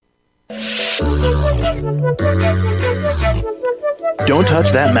Don't touch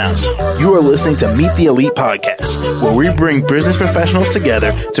that mouse. You are listening to Meet the Elite Podcast, where we bring business professionals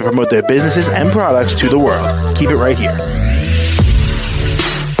together to promote their businesses and products to the world. Keep it right here.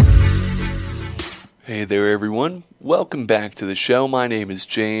 Hey there, everyone. Welcome back to the show. My name is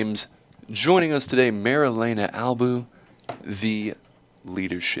James. Joining us today, Marilena Albu, the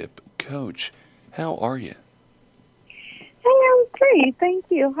leadership coach. How are you? Hey, I'm great. Thank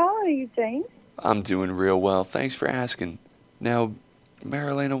you. How are you, James? I'm doing real well. Thanks for asking. Now,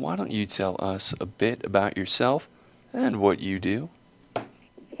 Marilena, why don't you tell us a bit about yourself and what you do?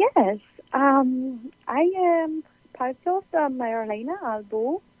 Yes. I am part of the Marilena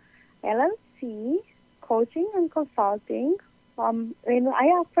Albu LLC, coaching and consulting. And I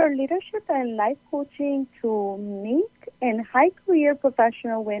offer leadership and life coaching to mid and high career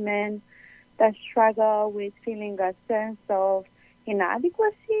professional women that struggle with feeling a sense of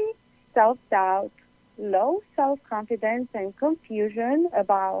inadequacy, self-doubt, low self-confidence, and confusion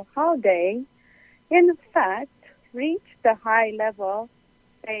about how they, in fact, reach the high level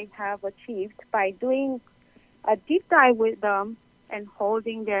they have achieved by doing a deep dive with them and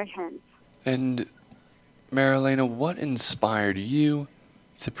holding their hands. And, Marilena, what inspired you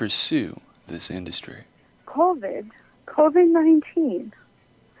to pursue this industry? COVID-19.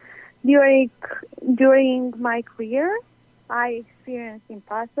 During my career, I experienced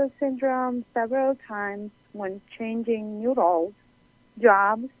imposter syndrome several times when changing new roles,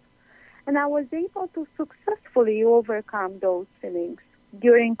 jobs, and I was able to successfully overcome those feelings.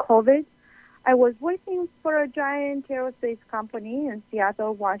 During COVID, I was working for a giant aerospace company in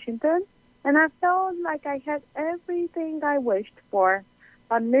Seattle, Washington, and I felt like I had everything I wished for,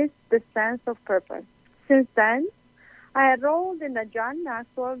 but missed the sense of purpose. Since then, I enrolled in the John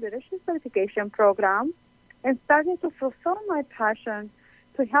Maxwell Leadership Certification Program and started to fulfill my passion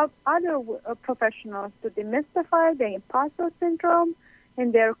to help other professionals to demystify the imposter syndrome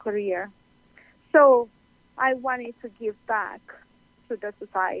in their career. So I wanted to give back to the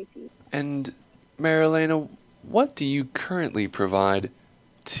society. And, Marilena, what do you currently provide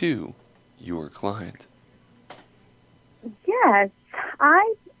to your client? Yes,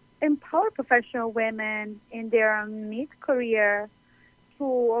 I empower professional women in their mid-career to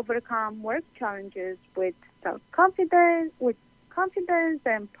overcome work challenges with self-confidence,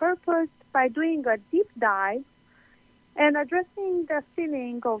 and purpose by doing a deep dive and addressing the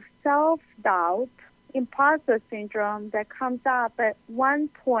feeling of self-doubt, imposter syndrome that comes up at one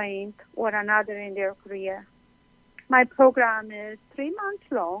point or another in their career. My program is 3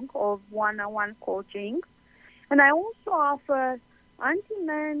 months long of one-on-one coaching, and I also offer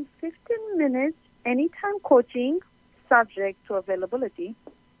on-demand 15 minutes anytime coaching subject to availability.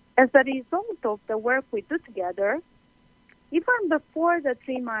 As a result of the work we do together, even before the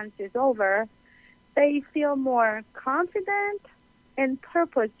 3 months is over, they feel more confident and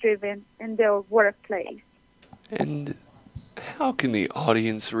purpose-driven in their workplace. And how can the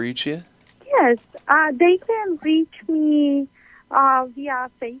audience reach you? Yes, they can reach me via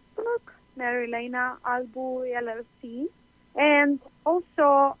Facebook, Marilena Albu LLC, and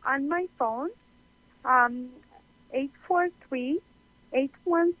also on my phone,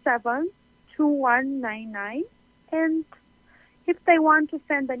 843-817-2199. And if they want to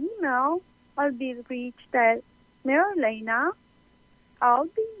send an email, I'll be reached at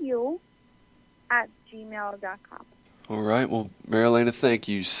marilenaalbu@gmail.com. All right. Well, Marilena, thank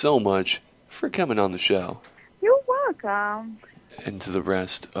you so much for coming on the show. You're welcome. And to the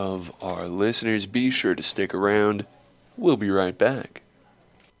rest of our listeners, be sure to stick around. We'll be right back.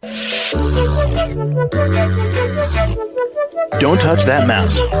 Don't touch that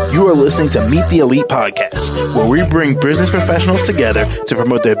mouse. You are listening to Meet the Elite Podcast, where we bring business professionals together to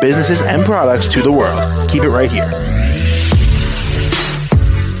promote their businesses and products to the world. Keep it right here.